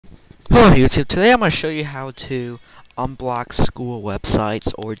Hello YouTube, today I'm going to show you how to unblock school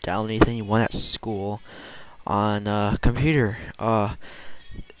websites or download anything you want at school on a computer.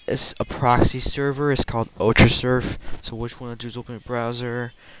 It's a proxy server, it's called ultrasurf. So what you want to do is open a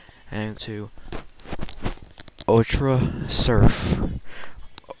browser and to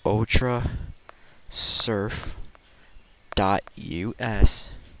ultrasurf.us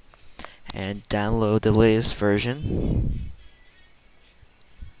and download the latest version.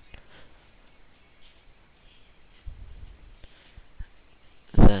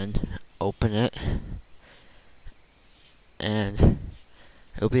 Then open it and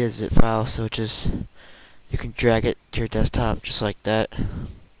it'll be a zip file, so just you can drag it to your desktop just like that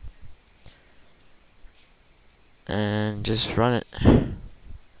and just run it.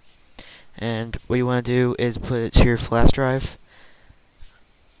 And what you want to do is put it to your flash drive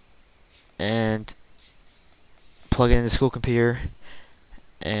and plug it in the school computer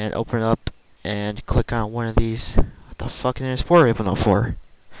and open it up and click on one of these. What the fuck is port open up for?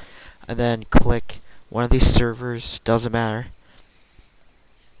 And then click one of these servers, doesn't matter.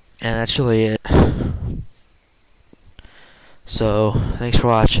 And that's really it. So, thanks for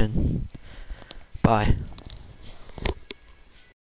watching. Bye.